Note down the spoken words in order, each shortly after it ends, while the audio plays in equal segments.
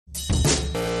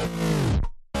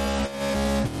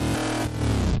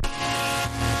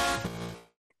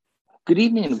Good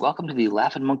evening and welcome to the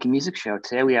Laughing Monkey Music Show.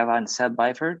 Today we have on Seb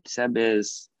Byford. Seb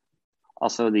is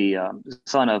also the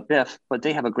son of Biff, but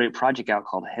they have a great project out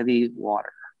called Heavy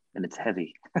Water, and it's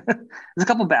heavy. There's a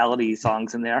couple ballady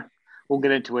songs in there. We'll get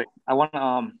into it. I want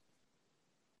to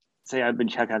say I've been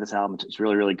checking out this album. It's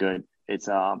really, really good. It's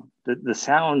the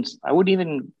sounds. I wouldn't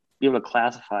even be able to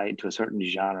classify it to a certain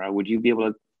genre. Would you be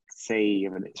able to say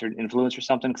you have a certain influence or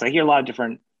something? Because I hear a lot of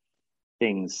different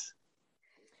things.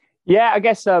 Yeah, I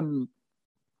guess there's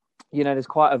there's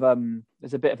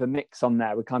a bit of a mix on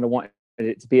there. We kind of wanted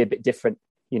it to be a bit different,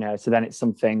 so then it's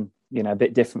something, a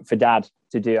bit different for Dad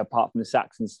to do apart from the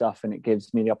sax and stuff, and it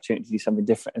gives me the opportunity to do something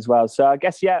different as well. So I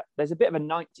guess there's a bit of a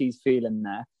 90s feel in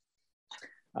there.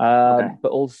 Okay.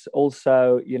 But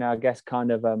also, I guess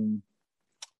kind of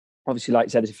obviously, like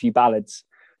you said, there's a few ballads.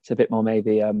 It's a bit more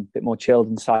maybe a bit more chilled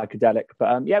and psychedelic.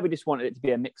 But we just wanted it to be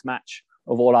a mixed match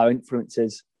of all our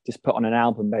influences just put on an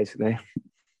album, basically.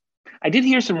 I did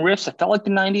hear some riffs. I felt like the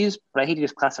 90s, but I hate to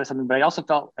just classify something. But I also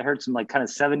felt I heard some like kind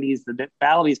of 70s. The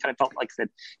balladies kind of felt like I said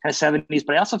kind of 70s,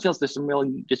 but I also feel there's some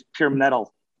really just pure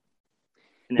metal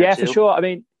in there too. For sure. I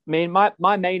mean,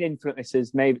 my main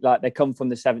influences maybe like they come from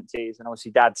the 70s, and obviously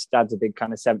Dad's a big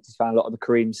kind of 70s fan. A lot of the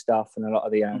Cream stuff and a lot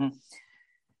of the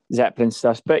Zeppelin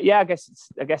stuff. But I guess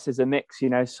there's a mix.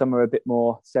 Some are a bit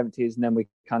more 70s, and then we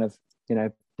kind of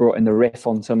brought in the riff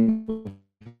on some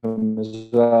as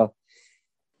well.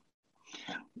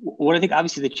 What I think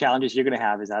obviously the challenges you're going to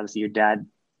have is obviously your dad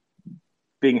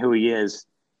being who he is,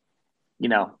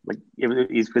 like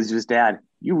he's because his dad.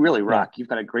 You really rock. Yeah. You've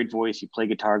got a great voice. You play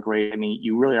guitar great. I mean,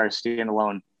 you really are a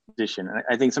standalone musician. And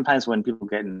I think sometimes when people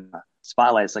get in the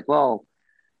spotlight, it's like, well,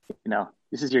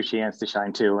 this is your chance to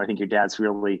shine too. I think your dad's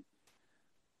really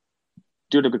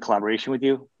doing a good collaboration with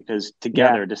you because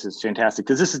together this is fantastic.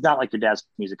 Because this is not like your dad's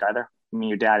music either. I mean,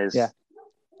 your dad is,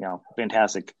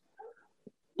 fantastic.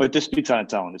 But this speaks on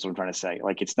its own, is what I'm trying to say.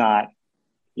 Like, it's not,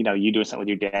 you doing something with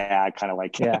your dad, kind of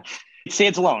like, it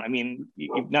stands alone. I mean,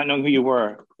 not knowing who you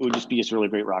were, it would just be just a really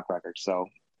great rock record. So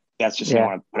that's just what I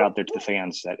want to put out there to the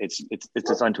fans that it's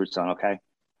just unto its own, okay?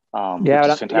 I'm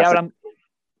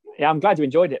glad you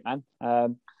enjoyed it, man.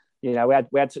 We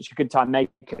had such a good time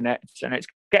making it, and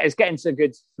it's getting some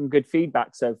good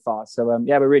feedback so far. So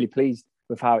we're really pleased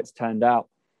with how it's turned out.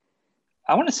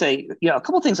 I want to say, a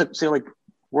couple of things like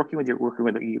working with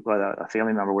a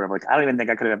family member, or whatever. Like, I don't even think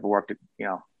I could have ever worked,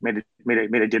 made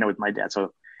a dinner with my dad.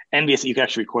 So envious that you could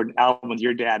actually record an album with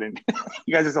your dad and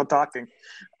you guys are still talking.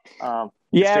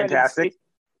 It's fantastic.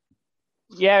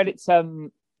 It's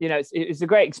a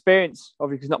great experience,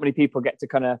 obviously, because not many people get to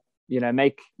kind of,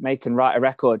 make and write a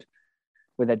record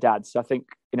with their dad. So I think,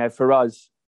 for us,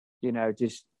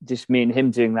 just me and him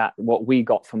doing that, what we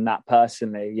got from that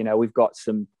personally, we've got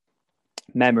some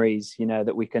memories,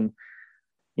 that we can,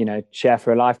 share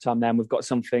for a lifetime. Then we've got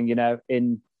something,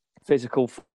 in physical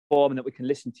form that we can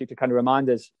listen to kind of remind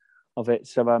us of it.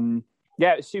 So,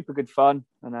 it was super good fun.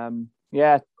 And,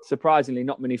 surprisingly,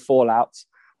 not many fallouts.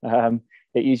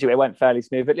 It went fairly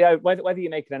smooth. But, whether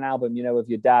you're making an album, with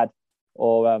your dad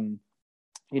or,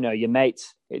 your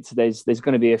mates, there's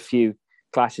going to be a few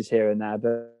clashes here and there.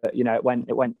 But it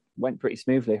went pretty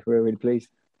smoothly. We were really pleased.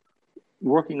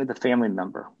 Working with a family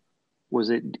member.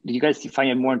 Did you guys find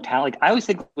it more talent? Like, I always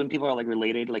think when people are like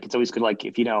related, like it's always good. Like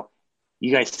if,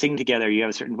 you guys sing together, you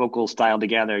have a certain vocal style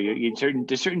together,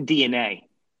 there's certain DNA.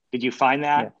 Did you find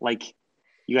that? Yeah. Like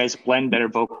you guys blend better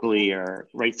vocally or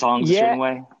write songs a certain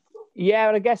way? Yeah.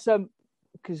 And I guess,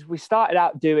 because we started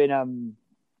out doing,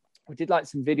 we did like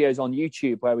some videos on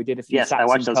YouTube where we did a few I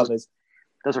watched those. Covers.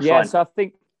 Those were fun. So I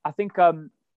think,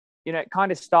 it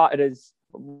kind of started as,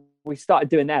 we started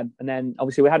doing them, and then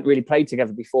obviously we hadn't really played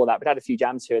together before that. We'd had a few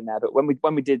jams here and there, but when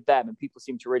we did them, and people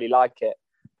seemed to really like it,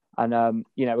 and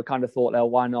we kind of thought, well,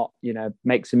 why not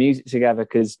make some music together?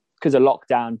 Because of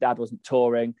lockdown, Dad wasn't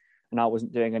touring, and I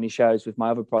wasn't doing any shows with my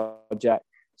other project.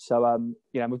 So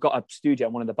we've got a studio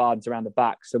in one of the barns around the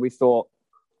back, so we thought,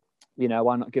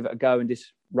 why not give it a go and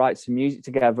just write some music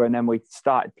together? And then we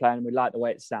started playing, and we liked the way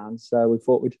it sounds, so we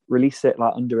thought we'd release it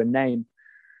like under a name.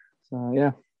 So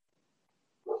yeah.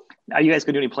 Are you guys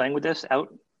going to do any playing with this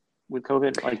out with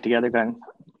COVID, like together going?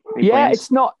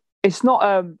 Plans? It's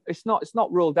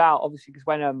not ruled out, obviously, because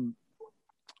when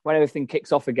everything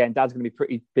kicks off again, Dad's going to be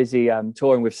pretty busy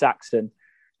touring with Saxon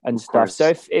and stuff.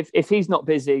 So if he's not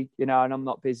busy, and I'm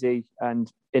not busy,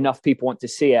 and enough people want to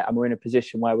see it, and we're in a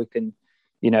position where we can,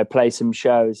 play some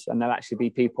shows, and there'll actually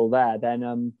be people there,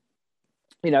 then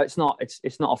it's not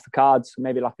off the cards.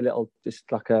 Maybe like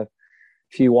a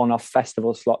few one-off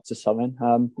festival slots or something.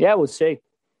 We'll see.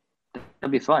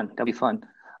 That'll be fun.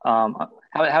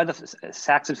 How are the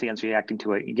Saxon fans reacting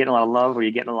to it? You getting a lot of love, or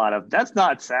you getting a lot of that's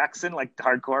not Saxon, like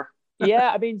hardcore?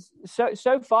 Yeah, I mean,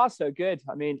 so far so good.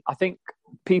 I mean, I think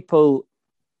people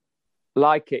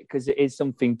like it because it is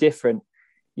something different,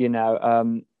 you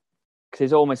know. Because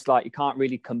it's almost like you can't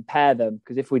really compare them.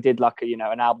 Because if we did like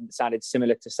an album that sounded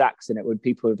similar to Saxon, it would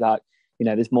people would like,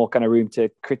 there's more kind of room to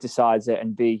criticize it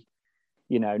and be,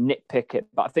 nitpick it.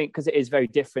 But I think because it is very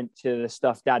different to the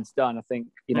stuff Dad's done, I think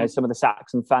some of the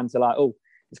Saxon fans are like, oh,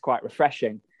 it's quite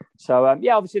refreshing. So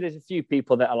yeah, obviously there's a few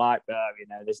people that are like,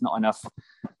 there's not enough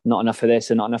of this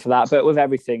and not enough of that. But with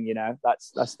everything,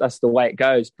 that's the way it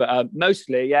goes. But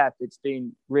mostly, yeah, it's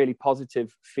been really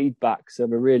positive feedback. So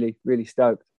we're really, really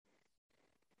stoked.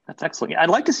 That's excellent. I'd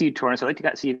like to see you touring. So I'd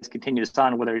like to see you continue this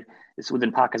on, whether it's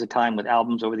within pockets of time with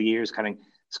albums over the years, kind of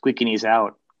squeaking these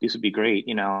out. This would be great,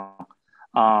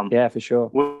 Yeah, for sure.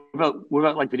 What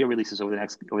about like video releases over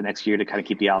the next year to kind of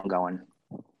keep the album going?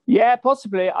 Yeah,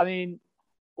 possibly. I mean,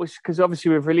 because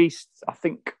obviously we've released, I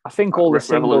think all the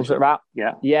singles are out.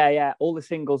 Yeah. All the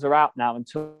singles are out now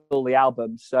until the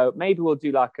album. So maybe we'll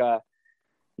do like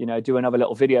do another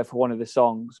little video for one of the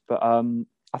songs. But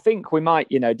I think we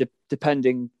might,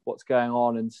 depending what's going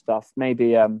on and stuff,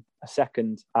 maybe a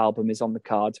second album is on the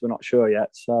cards. We're not sure yet.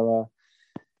 So,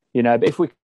 but if we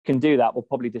can do that, we'll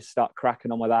probably just start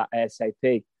cracking on with that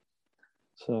ASAP.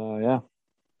 So, yeah.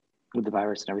 With the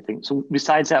virus and everything. So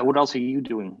besides that, what else are you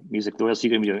doing music? What else are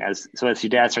you going to be doing as your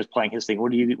dad starts playing his thing?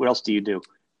 What else do you do?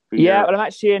 Yeah, well, I'm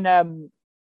actually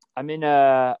I'm in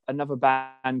another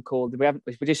band called, we're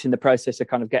just in the process of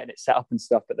kind of getting it set up and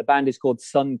stuff, but the band is called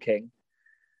Sun King.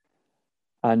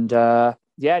 And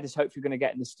just hopefully going to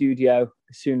get in the studio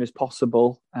as soon as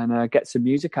possible and get some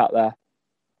music out there.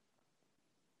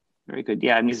 Very good.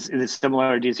 Yeah, I mean, is it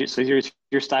similar? So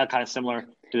your style kind of similar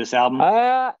to this album?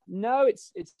 No,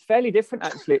 it's fairly different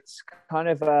actually. It's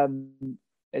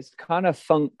kind of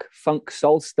funk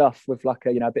soul stuff with like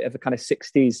a bit of a kind of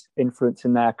 60s influence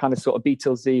in there, kind of sort of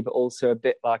Beatlesy, but also a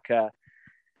bit like a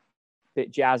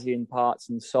bit jazzy in parts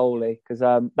and soul-y, because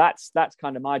that's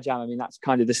kind of my jam. I mean, that's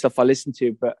kind of the stuff I listen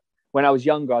to. But when I was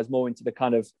younger, I was more into the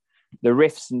kind of the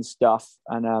riffs and stuff,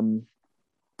 and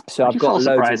so I've got loads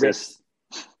of riffs.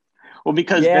 Well,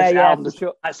 because this album does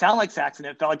not sound like Saxon.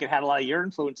 It felt like it had a lot of your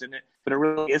influence in it, but it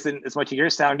really isn't as much of your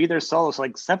sound either. So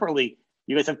like separately,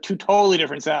 you guys have two totally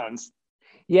different sounds.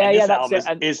 Yeah, this that's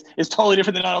album it. Is totally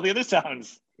different than all the other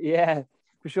sounds. Yeah,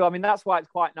 for sure. I mean, that's why it's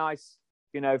quite nice,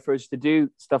 for us to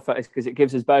do stuff like this, because it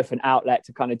gives us both an outlet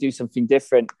to kind of do something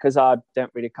different. Because I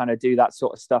don't really kind of do that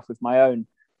sort of stuff with my own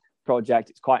project.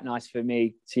 It's quite nice for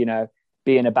me to,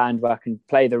 be in a band where I can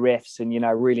play the riffs and,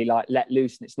 really like let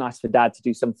loose. And it's nice for Dad to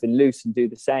do something loose and do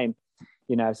the same,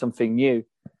 something new.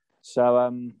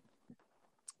 So,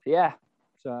 yeah.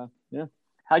 So, yeah.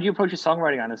 How do you approach your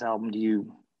songwriting on this album? Do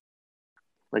you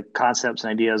like concepts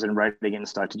and ideas and writing and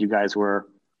stuff? Did you guys were?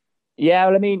 Yeah,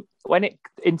 well, I mean,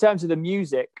 in terms of the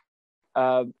music,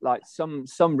 like some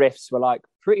riffs were like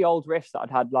pretty old riffs that I'd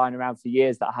had lying around for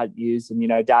years that I hadn't used.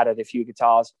 And, Dad had a few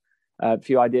guitars, a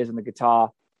few ideas on the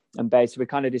guitar and bass. So we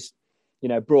kind of just,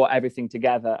 brought everything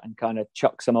together and kind of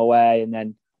chucked some away and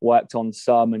then worked on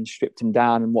some and stripped them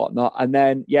down and whatnot. And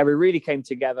then, we really came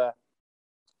together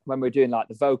when we were doing like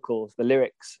the vocals, the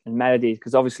lyrics and melodies,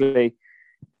 because obviously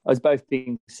as both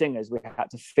being singers, we had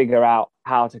to figure out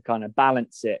how to kind of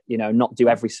balance it, not do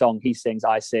every song he sings,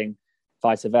 I sing,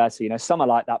 vice versa. Some are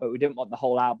like that, but we didn't want the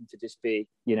whole album to just be,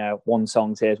 one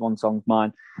song's his, one song's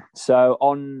mine. So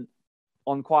on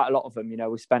quite a lot of them,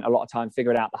 we spent a lot of time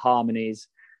figuring out the harmonies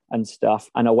and stuff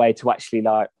and a way to actually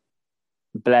like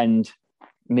blend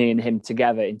me and him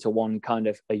together into one kind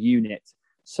of a unit.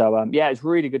 So it's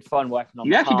really good fun working on.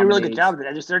 You actually do a really good job of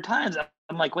it. There are times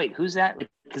I'm like, wait, who's that?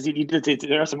 Because you did.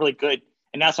 There are some really good,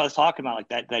 and that's what I was talking about,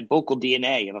 like that vocal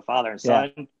DNA of a father and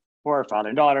son, or a father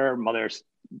and daughter, mother's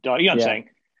daughter. You know what I'm saying?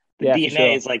 The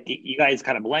DNA is like you guys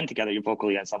kind of blend together. You're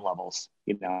vocally on some levels,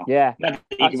 Yeah, not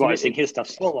that you can go out and sing his stuff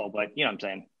solo, but you know what I'm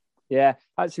saying? Yeah,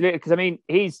 absolutely. Because I mean,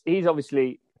 he's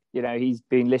obviously he's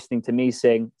been listening to me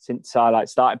sing since I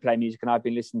started playing music, and I've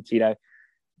been listening to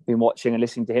been watching and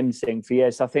listening to him sing for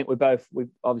years. So I think we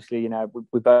obviously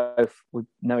we both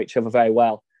know each other very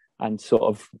well and sort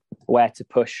of where to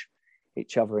push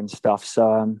each other and stuff.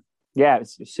 So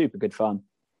it's super good fun.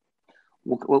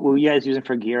 What were you guys using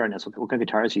for gear on this? What kind of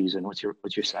guitars are you using? What's your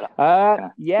setup?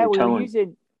 We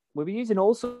were using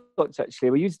all sorts actually.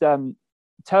 We used tone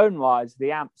wise,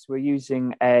 the amps. We're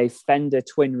using a Fender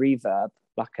Twin Reverb,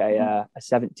 like a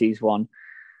 70s one.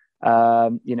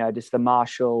 Just a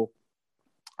Marshall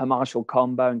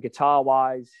combo, and guitar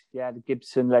wise, the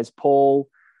Gibson Les Paul,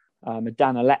 a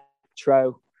Dan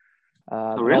Electro,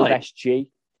 Oh, an old really? SG.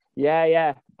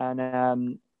 Yeah.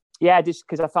 And yeah, just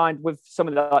because I find with some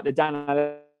of the Dan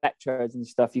Electros and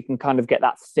stuff, you can kind of get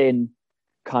that thin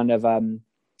kind of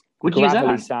What'd you use that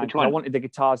gravelly on? sound. Which Because I one? wanted the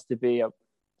guitars to be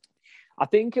I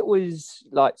think it was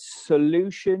like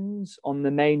Solutions on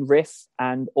the main riff,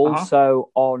 and Uh-huh. also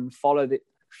on Follow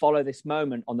This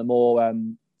Moment on the more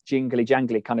jingly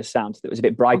jangly kind of sound that was a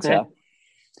bit brighter. Okay.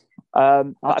 I'll But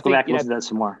have I to go think, back and listen to that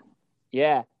some more.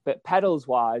 yeah, but pedals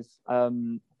wise,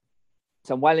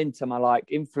 so I'm well into my like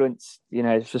influence,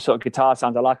 for sort of guitar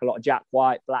sounds. I like a lot of Jack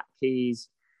White, Black Keys,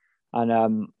 and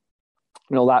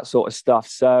all that sort of stuff.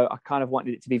 So I kind of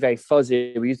wanted it to be very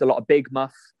fuzzy. We used a lot of Big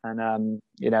Muff, and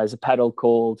there's a pedal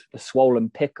called the Swollen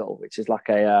Pickle, which is like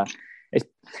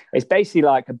it's basically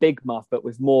like a Big Muff but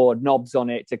with more knobs on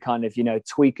it to kind of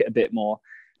tweak it a bit more.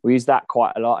 We use that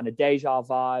quite a lot, and a Deja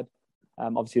Vibe,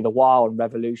 obviously the Wow and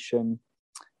Revolution.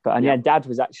 But yeah, Dad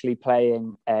was actually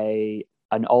playing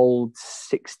an old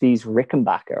 60s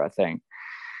Rickenbacker, I think.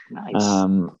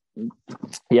 Nice.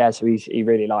 Yeah, so he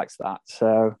really likes that.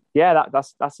 So yeah,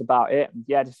 that's about it.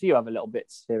 Yeah, there's a few other little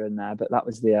bits here and there, but that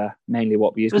was the mainly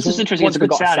what we used. This is interesting. It's a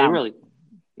Once we good got sound.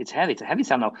 It's heavy. It's a heavy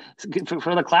sound though.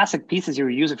 For the classic pieces you were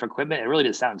using for equipment, it really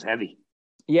just sounds heavy.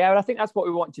 Yeah, and I think that's what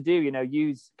we want to do.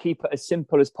 Keep it as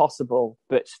simple as possible,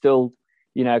 but still,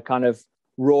 kind of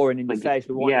roaring in your face.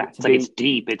 We want it to be. It's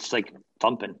deep. It's like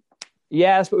thumping.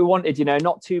 Yeah, that's what we wanted.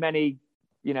 Not too many,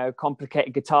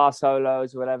 complicated guitar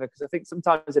solos or whatever. Because I think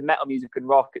sometimes in metal music and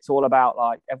rock, it's all about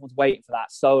like everyone's waiting for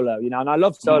that solo. And I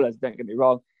love solos. Don't get me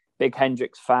wrong, big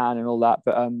Hendrix fan and all that.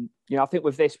 But I think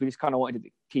with this, we just kind of wanted to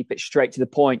keep it straight to the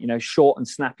point. Short and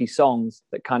snappy songs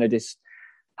that kind of just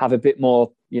have a bit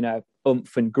more,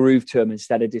 oomph and groove to them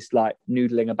instead of just like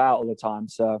noodling about all the time.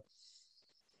 So.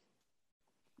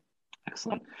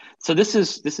 Excellent. So this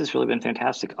has really been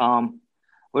fantastic.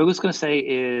 What I was going to say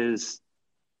is,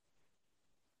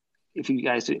 if you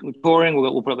guys are touring,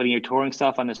 we'll put up any of your touring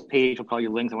stuff on this page. We'll call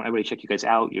your links. I want everybody to check you guys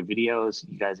out, your videos.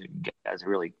 You guys are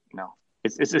really,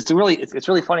 it's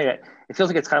really funny that it feels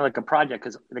like it's kind of like a project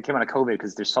because it came out of COVID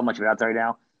because there's so much of it out there right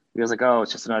now. It feels like, oh,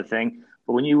 it's just another thing.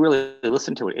 But when you really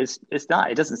listen to it, it's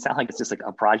not. It doesn't sound like it's just like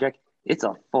a project. It's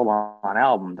a full-on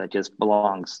album that just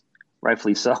belongs,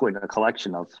 rightfully so, in a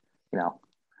collection of,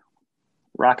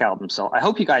 rock albums. So I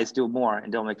hope you guys do more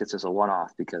and don't make this as a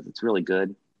one-off because it's really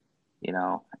good.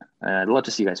 I'd love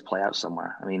to see you guys play out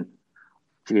somewhere. I mean,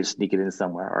 if you could sneak it in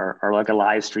somewhere or like a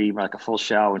live stream or like a full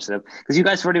show instead of, because you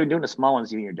guys have already been doing the small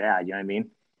ones, you and your dad, you know what I mean?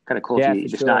 Kind of cool if you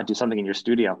just not do something in your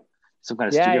studio, some kind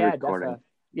of studio recording. Definitely.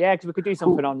 Yeah, because we could do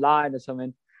something online or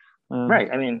something. Right.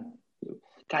 I mean,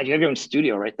 God, you have your own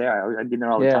studio right there. I'd be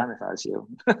there all the time if I was you.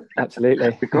 Absolutely.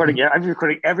 I'm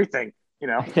recording everything,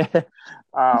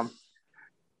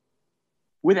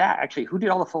 with that, actually, who did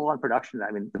all the full-on production?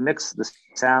 I mean, the mix, the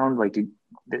sound,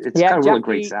 it's kind of really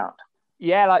great sound.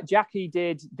 Yeah, like Jackie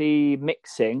did the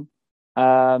mixing.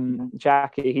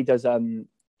 Jackie, he does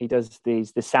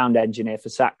the sound engineer for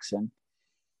Saxon.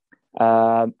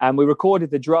 And we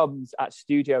recorded the drums at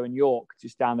studio in York,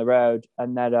 just down the road.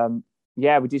 And then,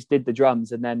 we just did the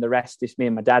drums, and then the rest, just me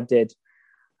and my dad did.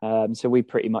 So we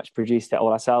pretty much produced it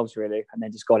all ourselves, really, and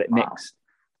then just got it mixed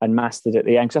and mastered at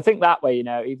the end. Because I think that way,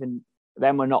 even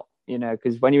then we're not,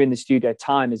 because when you're in the studio,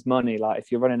 time is money. Like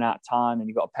if you're running out of time and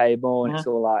you've got to pay more, and it's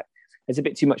all like, it's a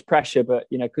bit too much pressure. But,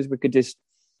 because we could just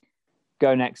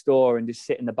go next door and just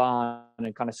sit in the barn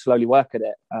and kind of slowly work at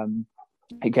it.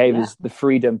 It gave us the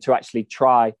freedom to actually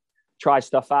try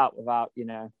stuff out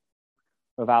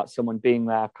without someone being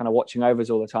there kind of watching over us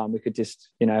all the time. We could just,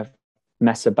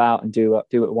 mess about and do what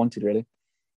we wanted, really.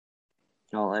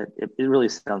 No, it really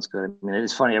sounds good. I mean,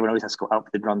 it's funny. Everyone always has to go out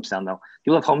for the drum sound, though.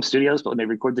 People have home studios, but when they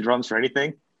record the drums for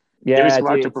anything, they just go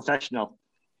out to professional.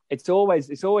 It's always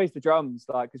the drums,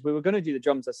 like, because we were going to do the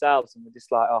drums ourselves, and we're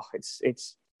just like, oh,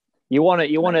 it's you want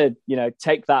to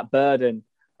take that burden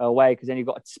away, because then you've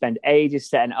got to spend ages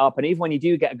setting it up, and even when you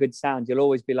do get a good sound, you'll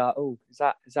always be like, oh, is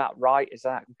that right?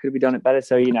 Could we done it better?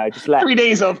 So just let 3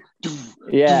 days of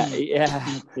yeah.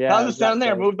 How's the sound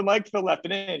there? Move the mic to the left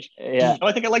an inch. Yeah. Oh,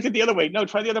 I think I liked it the other way. No,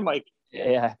 try the other mic.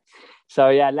 Yeah. So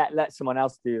let someone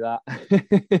else do that.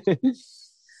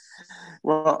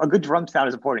 Well, a good drum sound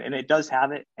is important, and it does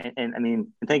have it. And I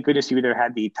mean, thank goodness you either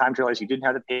had the time to realize you didn't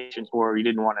have the patience, or you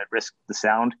didn't want to risk the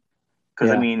sound. Because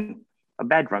I mean, a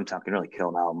bad drum sound can really kill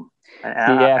an album.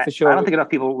 And for sure. I don't think enough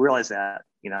people realize that.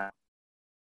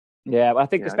 Yeah, well, I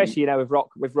think especially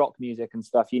with rock music and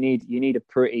stuff, you need a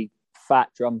pretty fat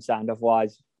drum sound.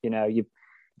 Otherwise, you're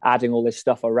adding all this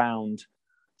stuff around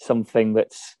something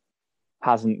that's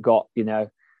hasn't got the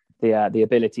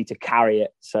ability to carry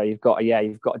it. So you've got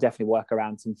to definitely work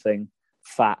around something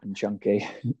fat and chunky.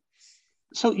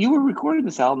 So you were recording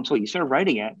this album, so you started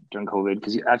writing it during COVID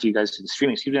because after you guys did the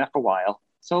streaming, so you did that for a while.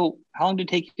 So how long did it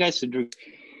take you guys to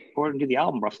record and do the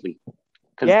album roughly?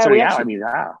 Because it's already out. I mean,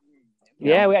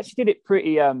 we actually did it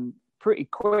pretty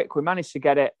quick. We managed to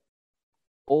get it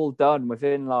all done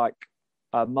within like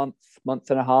a month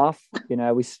and a half. You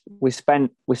know, we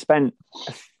spent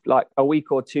like a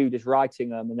week or two just writing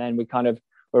them, and then we kind of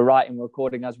were writing,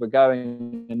 recording as we're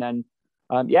going, and then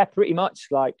pretty much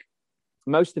like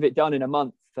most of it done in a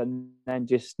month, and then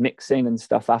just mixing and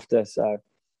stuff after. So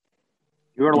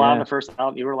you wrote a lot on the first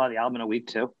album. You wrote a lot of the album in a week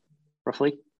too,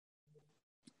 roughly.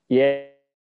 Yeah.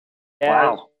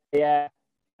 Wow. Yeah.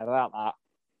 About that.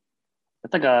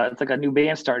 It's like a new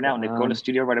band starting out, and they go to the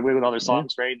studio right away with all their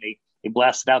songs, right? And they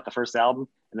blast it out the first album,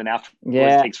 and then after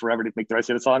it takes forever to make the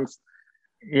rest of the songs.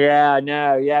 Yeah,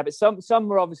 no, yeah, but some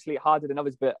were obviously harder than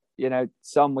others, but you know,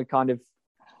 some they kind of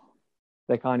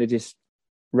just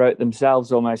wrote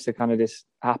themselves almost. They kind of just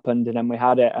happened, and then we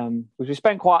had it. We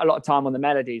spent quite a lot of time on the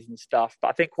melodies and stuff. But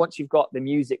I think once you've got the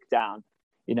music down,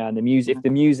 you know, and if the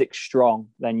music's strong,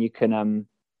 then you can,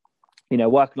 you know,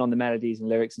 working on the melodies and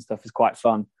lyrics and stuff is quite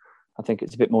fun. I think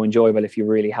it's a bit more enjoyable if you're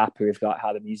really happy with like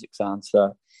how the music sounds.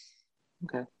 So,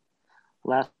 okay.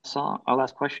 Our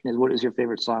last question is: what is your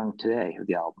favorite song today of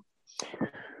the album?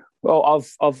 Well,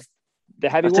 of the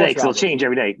Heavy Water today, because it'll change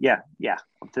every day. Yeah.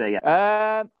 Today,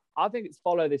 yeah. I think it's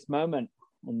Follow This Moment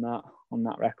on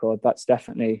that record. That's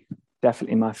definitely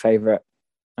my favorite.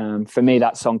 For me,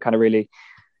 that song kind of really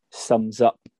sums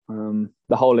up the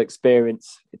whole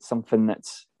experience. It's something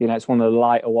that's, you know, it's one of the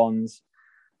lighter ones,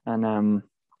 and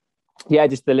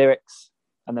just the lyrics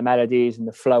and the melodies and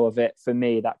the flow of it. For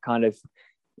me, that kind of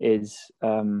is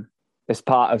as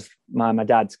part of my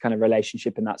dad's kind of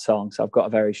relationship in that song. So I've got a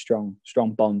very strong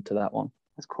bond to that one.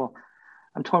 That's cool.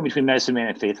 I'm torn between Medicine Man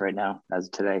and Faith right now as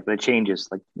of today, but it changes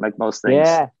like most things.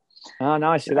 Yeah. Oh,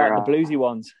 nice. You like the bluesy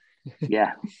ones.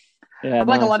 Yeah. Yeah. I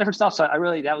like a lot of different stuff. So I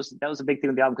really, that was a big thing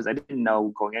of the album because I didn't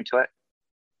know going into it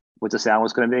what the sound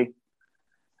was going to be.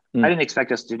 I didn't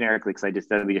expect us generically because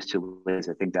that'd be just too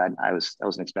lazy. I think that I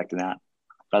wasn't expecting that.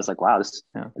 But I was like, wow,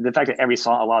 the fact that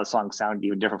a lot of songs sound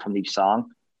even different from each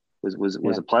song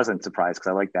was a pleasant surprise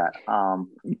because I like that.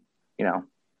 You know.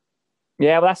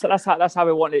 Yeah, well, that's how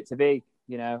we wanted it to be.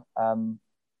 You know, I'm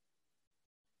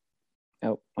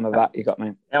back. You got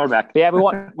me. Yeah, we're back. But yeah,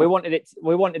 we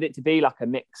wanted it to be like a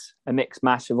mix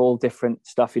mash of all different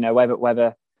stuff. You know,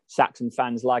 whether Saxon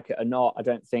fans like it or not, I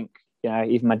don't think, you know,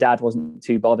 even my dad wasn't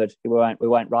too bothered. We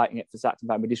weren't writing it for Saxon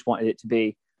fans. We just wanted it to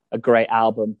be a great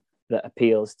album that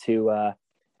appeals to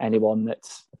anyone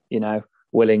that's, you know,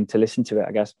 willing to listen to it,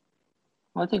 I guess.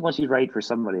 Well, I think once you write for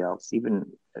somebody else, even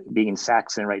being in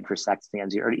Saxon, writing for Saxon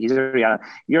fans, you're already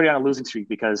on a losing streak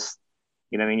because,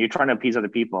 you know, I mean, you're trying to appease other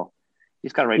people. You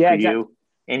just got to write for you,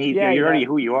 and you're already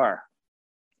who you are.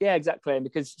 Yeah, exactly. And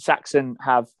because Saxon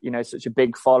have, you know, such a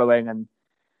big following, and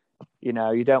you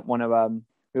know, you don't want to.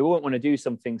 We wouldn't want to do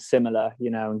something similar, you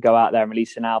know, and go out there and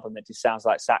release an album that just sounds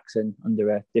like Saxon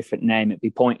under a different name. It'd be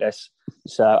pointless.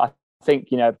 So I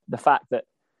think, you know, the fact that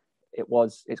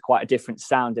it's quite a different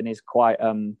sound and is quite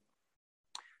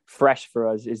fresh for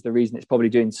us is the reason it's probably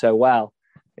doing so well,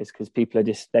 is because people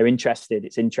are they're interested.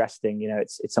 It's interesting, you know,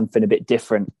 it's something a bit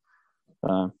different.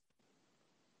 Very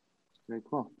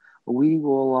cool. Well, we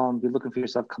will be looking for your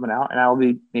stuff coming out, and I'll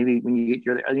be maybe when you get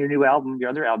your new album, your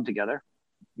other album together,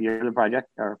 your other project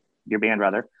or your band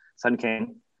rather, Sun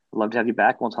King. I'd love to have you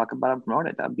back. We'll talk about it and promote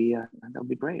it. That'd be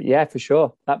great. Yeah, for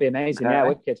sure. That'd be amazing. Okay. Yeah,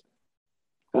 wicked.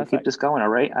 We'll keep this going, all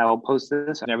right? I will post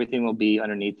this, and everything will be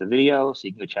underneath the video, so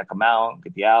you can go check them out,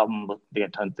 get the album, they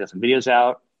got tons of some videos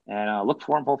out, and look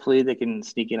for them. Hopefully, they can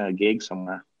sneak in a gig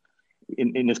somewhere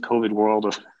in this COVID world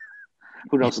of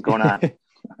who knows what's going on.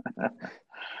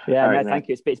 Yeah, right, thank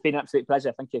you. It's been an absolute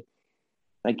pleasure. Thank you.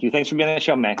 Thank you. Thanks for being on the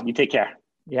show, man. You take care.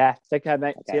 Yeah, take care,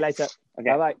 mate. Okay. See you later. Okay.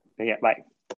 Bye-bye. Okay, bye.